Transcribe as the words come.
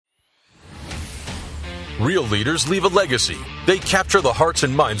Real leaders leave a legacy. They capture the hearts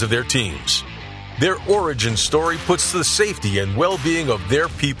and minds of their teams. Their origin story puts the safety and well-being of their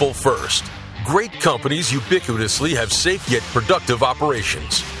people first. Great companies ubiquitously have safe yet productive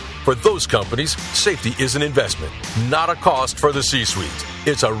operations. For those companies, safety is an investment, not a cost for the C-suite.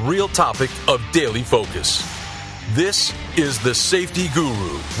 It's a real topic of daily focus. This is The Safety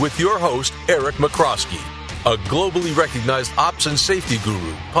Guru with your host, Eric McCroskey, a globally recognized ops and safety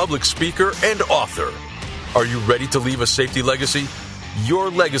guru, public speaker, and author. Are you ready to leave a safety legacy? Your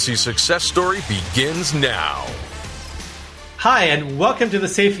legacy success story begins now. Hi, and welcome to The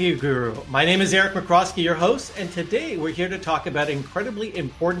Safety Guru. My name is Eric McCroskey, your host, and today we're here to talk about an incredibly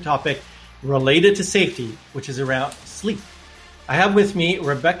important topic related to safety, which is around sleep. I have with me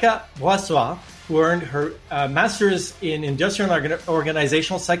Rebecca Boissois, who earned her master's in industrial and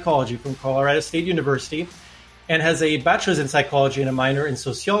organizational psychology from Colorado State University and has a bachelor's in psychology and a minor in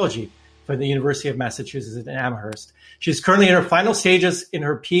sociology from the University of Massachusetts in Amherst. She's currently in her final stages in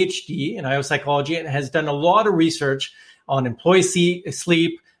her PhD in IO psychology and has done a lot of research on employee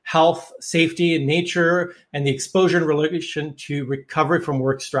sleep, health, safety, and nature, and the exposure in relation to recovery from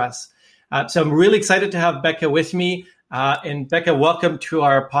work stress. So I'm really excited to have Becca with me. And Becca, welcome to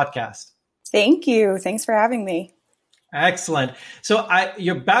our podcast. Thank you. Thanks for having me. Excellent. So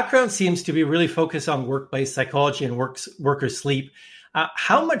your background seems to be really focused on workplace psychology and worker sleep.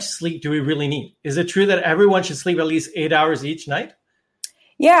 How much sleep do we really need? Is it true that everyone should sleep at least 8 hours each night?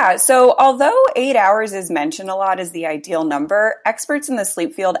 Yeah. So although 8 hours is mentioned a lot as the ideal number, experts in the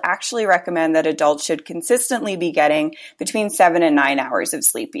sleep field actually recommend that adults should consistently be getting between 7 and 9 hours of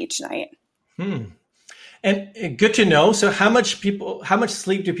sleep each night. And good to know. So how much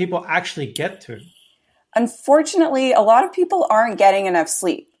sleep do people actually get to? Unfortunately, a lot of people aren't getting enough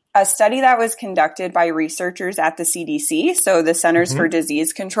sleep. A study that was conducted by researchers at the CDC, so the Centers for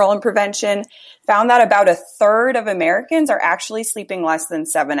Disease Control and Prevention, found that about a third of Americans are actually sleeping less than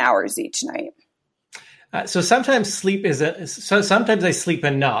 7 hours each night. So sometimes sometimes I sleep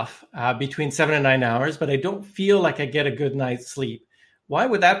enough, between 7 and 9 hours, but I don't feel like I get a good night's sleep. Why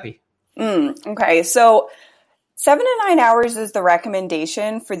would that be? Okay, so 7 to 9 hours is the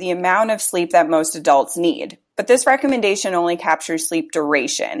recommendation for the amount of sleep that most adults need. But this recommendation only captures sleep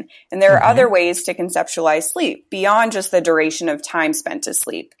duration. And there are other ways to conceptualize sleep beyond just the duration of time spent to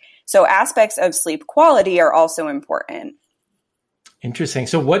sleep. So aspects of sleep quality are also important. Interesting.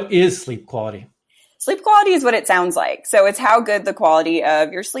 So what is sleep quality? Sleep quality is what it sounds like. So it's how good the quality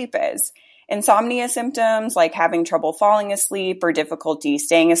of your sleep is. Insomnia symptoms like having trouble falling asleep or difficulty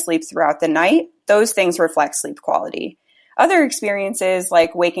staying asleep throughout the night, those things reflect sleep quality. Other experiences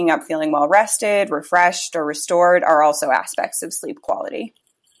like waking up feeling well rested, refreshed, or restored are also aspects of sleep quality.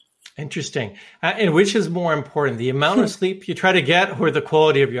 Interesting. And which is more important, the amount of sleep you try to get or the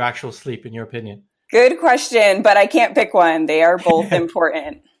quality of your actual sleep, in your opinion? Good question, but I can't pick one. They are both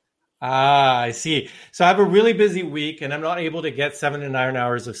important. I see. So I have a really busy week and I'm not able to get 7 to 9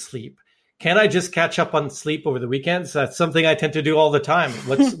 hours of sleep. Can I just catch up on sleep over the weekends? That's something I tend to do all the time.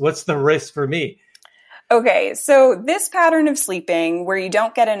 What's the risk for me? Okay, so this pattern of sleeping where you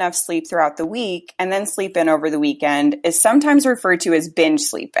don't get enough sleep throughout the week and then sleep in over the weekend is sometimes referred to as binge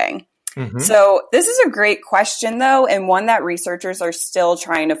sleeping. So this is a great question, though, and one that researchers are still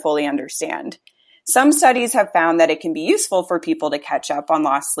trying to fully understand. Some studies have found that it can be useful for people to catch up on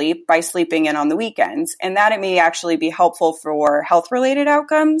lost sleep by sleeping in on the weekends, and that it may actually be helpful for health-related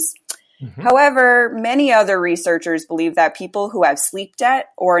outcomes. However, many other researchers believe that people who have sleep debt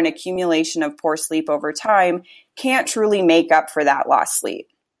or an accumulation of poor sleep over time can't truly make up for that lost sleep.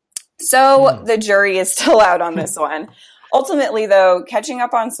 So the jury is still out on this one. Ultimately, though, catching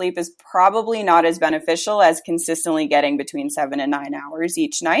up on sleep is probably not as beneficial as consistently getting between 7 and 9 hours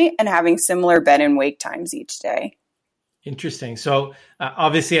each night and having similar bed and wake times each day. Interesting. So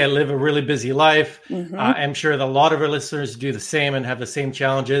obviously I live a really busy life. I'm sure that a lot of our listeners do the same and have the same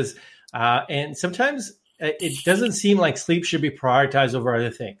challenges. And sometimes it doesn't seem like sleep should be prioritized over other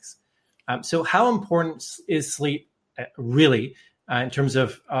things. So how important is sleep really in terms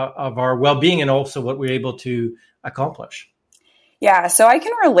of our well-being and also what we're able to accomplish? Yeah, so I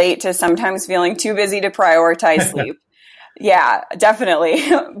can relate to sometimes feeling too busy to prioritize sleep. Yeah, definitely.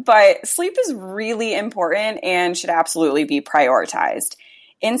 But sleep is really important and should absolutely be prioritized.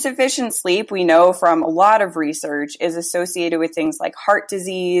 Insufficient sleep, we know from a lot of research, is associated with things like heart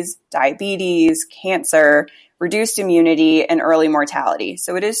disease, diabetes, cancer, reduced immunity, and early mortality.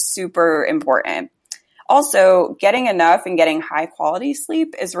 So it is super important. Also, getting enough and getting high quality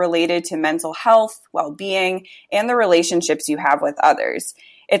sleep is related to mental health, well-being, and the relationships you have with others.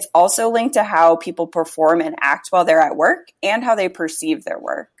 It's also linked to how people perform and act while they're at work and how they perceive their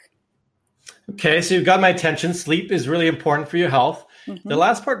work. Okay, so you've got my attention. Sleep is really important for your health. Mm-hmm. The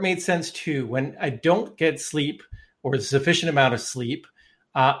last part made sense too. When I don't get sleep or a sufficient amount of sleep,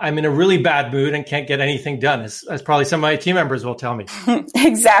 I'm in a really bad mood and can't get anything done, as probably some of my team members will tell me.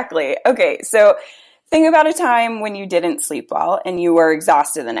 Exactly. Okay, so think about a time when you didn't sleep well and you were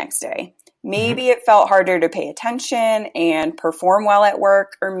exhausted the next day. Maybe it felt harder to pay attention and perform well at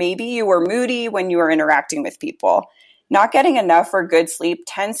work, or maybe you were moody when you were interacting with people. Not getting enough or good sleep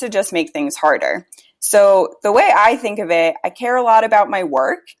tends to just make things harder. So the way I think of it, I care a lot about my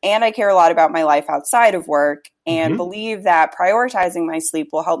work and I care a lot about my life outside of work, and believe that prioritizing my sleep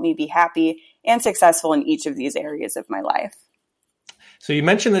will help me be happy and successful in each of these areas of my life. So you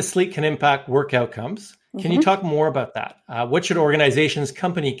mentioned that sleep can impact work outcomes. Can you talk more about that? What should organizations,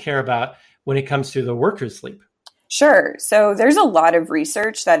 company care about when it comes to the workers' sleep? Sure. So there's a lot of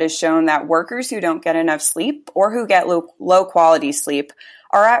research that has shown that workers who don't get enough sleep or who get low quality sleep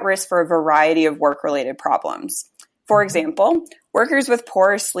are at risk for a variety of work-related problems. For example, workers with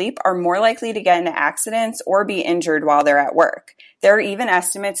poor sleep are more likely to get into accidents or be injured while they're at work. There are even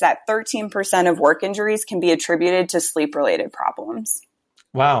estimates that 13% of work injuries can be attributed to sleep-related problems.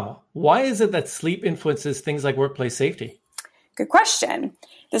 Wow. Why is it that sleep influences things like workplace safety? Good question.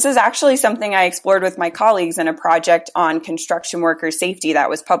 This is actually something I explored with my colleagues in a project on construction worker safety that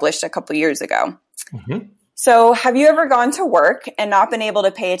was published a couple years ago. So have you ever gone to work and not been able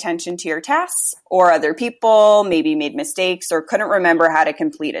to pay attention to your tasks, or other people maybe made mistakes or couldn't remember how to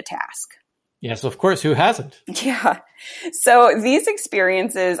complete a task? Yes, of course. Who hasn't? Yeah. So these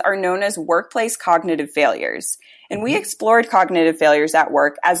experiences are known as workplace cognitive failures. And we explored cognitive failures at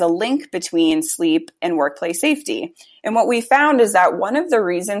work as a link between sleep and workplace safety. And what we found is that one of the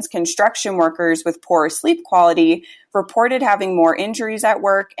reasons construction workers with poor sleep quality reported having more injuries at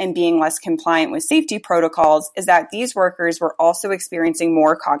work and being less compliant with safety protocols is that these workers were also experiencing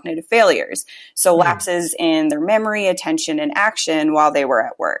more cognitive failures. So lapses in their memory, attention, and action while they were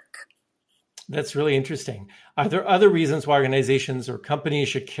at work. That's really interesting. Are there other reasons why organizations or companies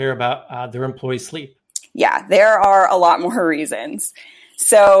should care about their employees' sleep? Yeah, there are a lot more reasons.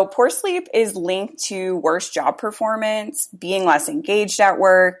 So poor sleep is linked to worse job performance, being less engaged at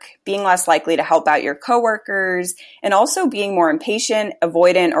work, being less likely to help out your coworkers, and also being more impatient,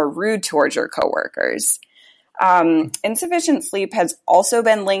 avoidant, or rude towards your coworkers. Insufficient sleep has also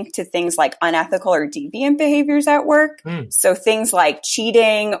been linked to things like unethical or deviant behaviors at work. So things like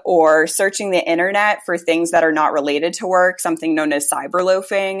cheating or searching the internet for things that are not related to work, something known as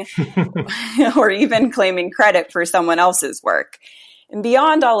cyberloafing, or even claiming credit for someone else's work. And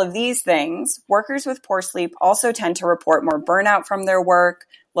beyond all of these things, workers with poor sleep also tend to report more burnout from their work,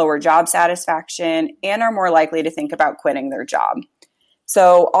 lower job satisfaction, and are more likely to think about quitting their job.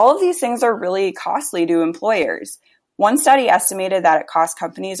 So all of these things are really costly to employers. One study estimated that it cost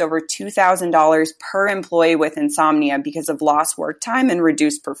companies over $2,000 per employee with insomnia because of lost work time and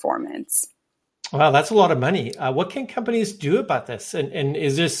reduced performance. Wow, that's a lot of money. What can companies do about this? And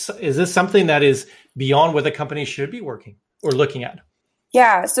is this something that is beyond what the company should be working or looking at?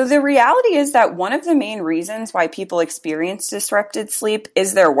 Yeah, so the reality is that one of the main reasons why people experience disrupted sleep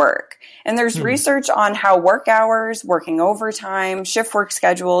is their work. And there's research on how work hours, working overtime, shift work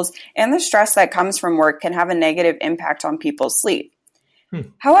schedules, and the stress that comes from work can have a negative impact on people's sleep.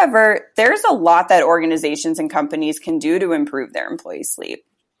 However, there's a lot that organizations and companies can do to improve their employees' sleep.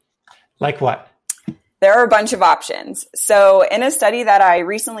 Like what? There are a bunch of options. So in a study that I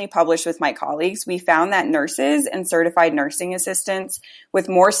recently published with my colleagues, we found that nurses and certified nursing assistants with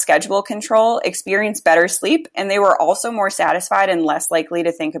more schedule control experienced better sleep, and they were also more satisfied and less likely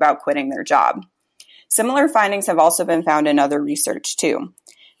to think about quitting their job. Similar findings have also been found in other research too.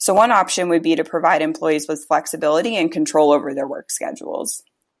 So one option would be to provide employees with flexibility and control over their work schedules.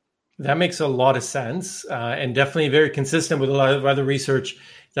 That makes a lot of sense, and definitely very consistent with a lot of other research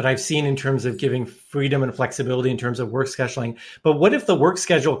that I've seen in terms of giving freedom and flexibility in terms of work scheduling. But what if the work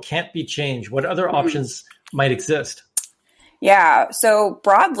schedule can't be changed? What other options might exist? Yeah, so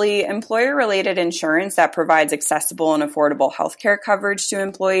broadly, employer-related insurance that provides accessible and affordable healthcare coverage to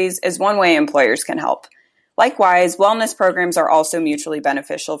employees is one way employers can help. Likewise, wellness programs are also mutually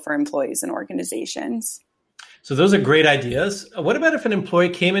beneficial for employees and organizations. So those are great ideas. What about if an employee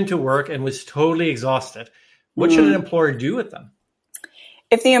came into work and was totally exhausted? What should an employer do with them?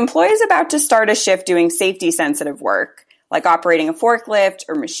 If the employee is about to start a shift doing safety-sensitive work, like operating a forklift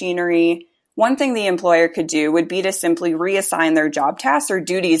or machinery, one thing the employer could do would be to simply reassign their job tasks or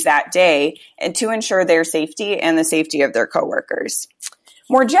duties that day and to ensure their safety and the safety of their coworkers.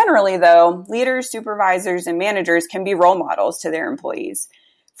 More generally, though, leaders, supervisors, and managers can be role models to their employees.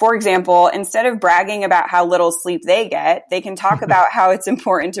 For example, instead of bragging about how little sleep they get, they can talk about how it's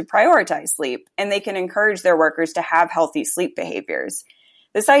important to prioritize sleep, and they can encourage their workers to have healthy sleep behaviors.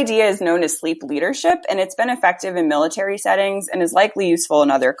 This idea is known as sleep leadership, and it's been effective in military settings and is likely useful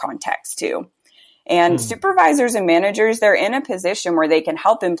in other contexts too. And supervisors and managers, they're in a position where they can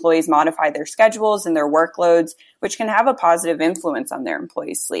help employees modify their schedules and their workloads, which can have a positive influence on their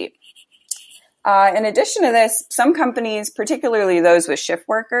employees' sleep. In addition to this, some companies, particularly those with shift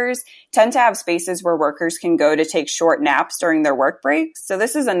workers, tend to have spaces where workers can go to take short naps during their work breaks. So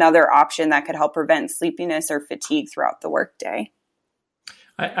this is another option that could help prevent sleepiness or fatigue throughout the workday.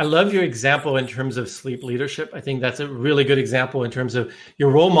 I love your example in terms of sleep leadership. I think that's a really good example in terms of your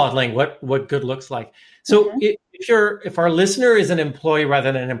role modeling, what good looks like. So if our listener is an employee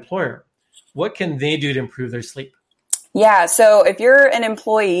rather than an employer, what can they do to improve their sleep? Yeah, so if you're an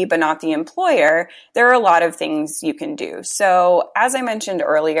employee but not the employer, there are a lot of things you can do. So as I mentioned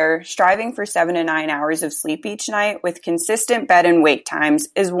earlier, striving for 7 to 9 hours of sleep each night with consistent bed and wake times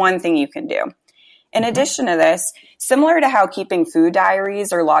is one thing you can do. In addition to this, similar to how keeping food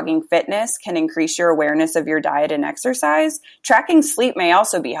diaries or logging fitness can increase your awareness of your diet and exercise, tracking sleep may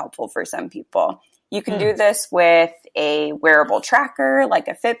also be helpful for some people. You can do this with a wearable tracker like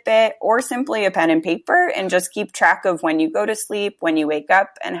a Fitbit or simply a pen and paper and just keep track of when you go to sleep, when you wake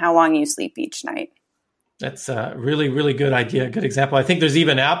up, and how long you sleep each night. That's a really, really good idea. Good example. I think there's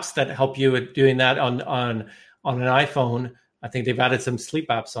even apps that help you with doing that on an iPhone. I think they've added some sleep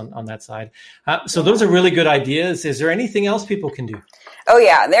apps on that side. So those are really good ideas. Is there anything else people can do? Oh,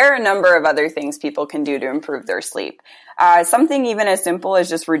 yeah. There are a number of other things people can do to improve their sleep. Something even as simple as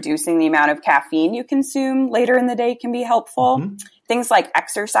just reducing the amount of caffeine you consume later in the day can be helpful. Things like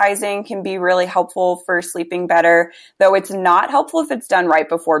exercising can be really helpful for sleeping better, though it's not helpful if it's done right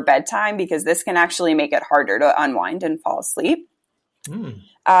before bedtime because this can actually make it harder to unwind and fall asleep.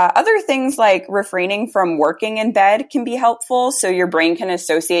 Other things like refraining from working in bed can be helpful, so your brain can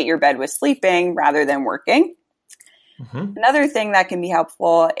associate your bed with sleeping rather than working. Another thing that can be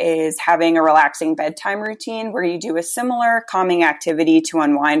helpful is having a relaxing bedtime routine where you do a similar calming activity to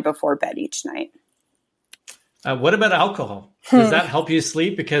unwind before bed each night. What about alcohol? Does that help you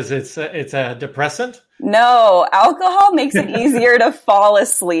sleep because it's a depressant? No, alcohol makes it easier to fall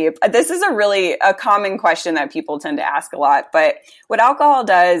asleep. This is a common question that people tend to ask a lot. But what alcohol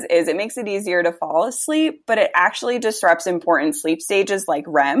does is it makes it easier to fall asleep, but it actually disrupts important sleep stages like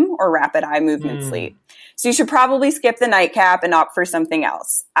REM or rapid eye movement sleep. So you should probably skip the nightcap and opt for something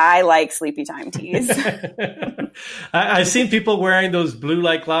else. I like sleepy time teas. I've seen people wearing those blue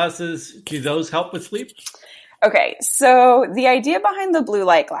light glasses. Do those help with sleep? Okay, so the idea behind the blue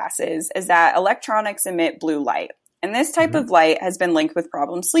light glasses is that electronics emit blue light, and this type of light has been linked with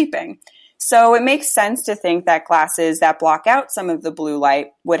problems sleeping. So it makes sense to think that glasses that block out some of the blue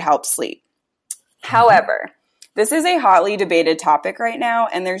light would help sleep. However, this is a hotly debated topic right now,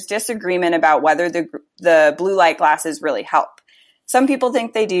 and there's disagreement about whether the blue light glasses really help. Some people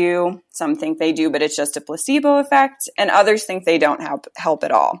think they do, some think they do, but it's just a placebo effect, and others think they don't help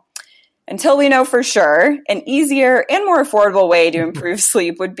at all. Until we know for sure, an easier and more affordable way to improve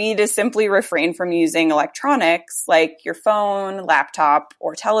sleep would be to simply refrain from using electronics like your phone, laptop,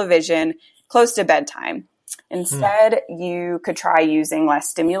 or television close to bedtime. Instead, you could try using less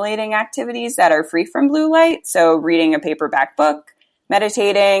stimulating activities that are free from blue light. So reading a paperback book,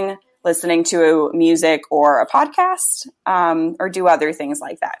 meditating, listening to music or a podcast, or do other things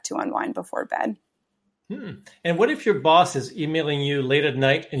like that to unwind before bed. And what if your boss is emailing you late at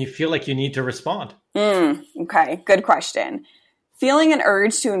night and you feel like you need to respond? Okay, good question. Feeling an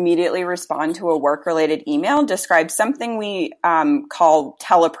urge to immediately respond to a work-related email describes something we call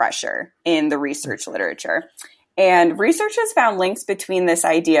telepressure in the research literature. And research has found links between this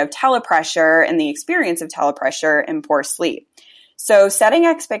idea of telepressure and the experience of telepressure and poor sleep. So setting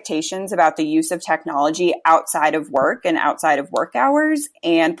expectations about the use of technology outside of work and outside of work hours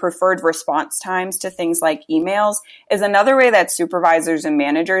and preferred response times to things like emails is another way that supervisors and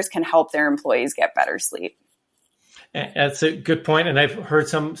managers can help their employees get better sleep. That's a good point. And I've heard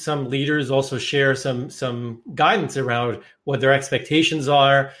some leaders also share some guidance around what their expectations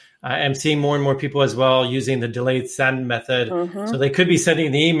are. I'm seeing more and more people as well using the delayed send method. So they could be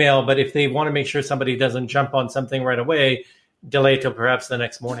sending the email, but if they want to make sure somebody doesn't jump on something right away, delay till perhaps the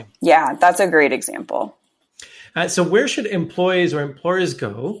next morning. Yeah, that's a great example. So where should employees or employers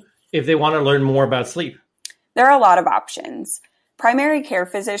go if they want to learn more about sleep? There are a lot of options. Primary care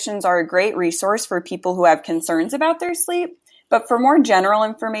physicians are a great resource for people who have concerns about their sleep. But for more general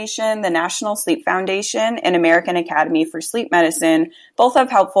information, the National Sleep Foundation and American Academy for Sleep Medicine both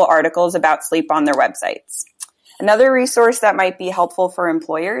have helpful articles about sleep on their websites. Another resource that might be helpful for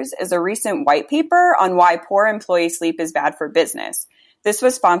employers is a recent white paper on why poor employee sleep is bad for business. This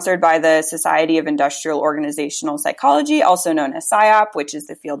was sponsored by the Society of Industrial Organizational Psychology, also known as PSYOP, which is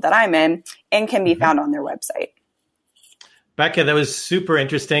the field that I'm in, and can be found on their website. Becca, that was super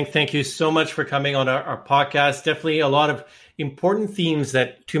interesting. Thank you so much for coming on our podcast. Definitely a lot of important themes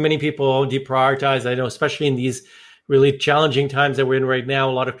that too many people deprioritize. I know, especially in these really challenging times that we're in right now,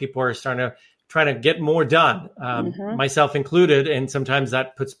 a lot of people are trying to get more done, myself included. And sometimes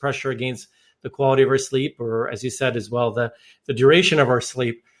that puts pressure against the quality of our sleep, or as you said as well, the duration of our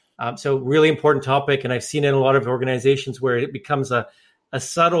sleep. So really important topic. And I've seen in a lot of organizations where it becomes a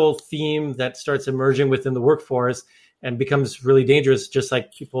subtle theme that starts emerging within the workforce and becomes really dangerous, just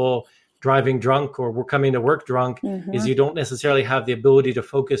like people driving drunk or we're coming to work drunk, is you don't necessarily have the ability to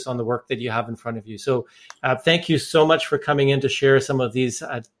focus on the work that you have in front of you. So thank you so much for coming in to share some of these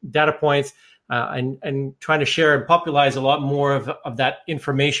data points and trying to share and popularize a lot more of that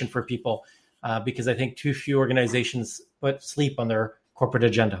information for people, because I think too few organizations put sleep on their corporate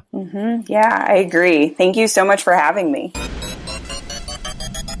agenda. Yeah, I agree. Thank you so much for having me.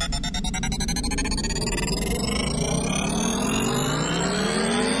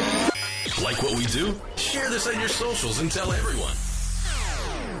 Like what we do? Share this on your socials and tell everyone.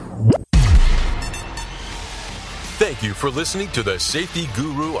 Thank you for listening to the Safety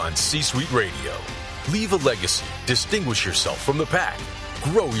Guru on C-Suite Radio. Leave a legacy, distinguish yourself from the pack,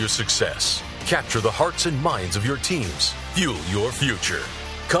 grow your success, capture the hearts and minds of your teams, fuel your future.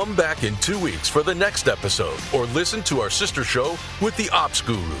 Come back in 2 weeks for the next episode or listen to our sister show with the Ops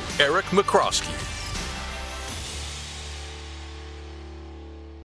Guru, Eric McCroskey.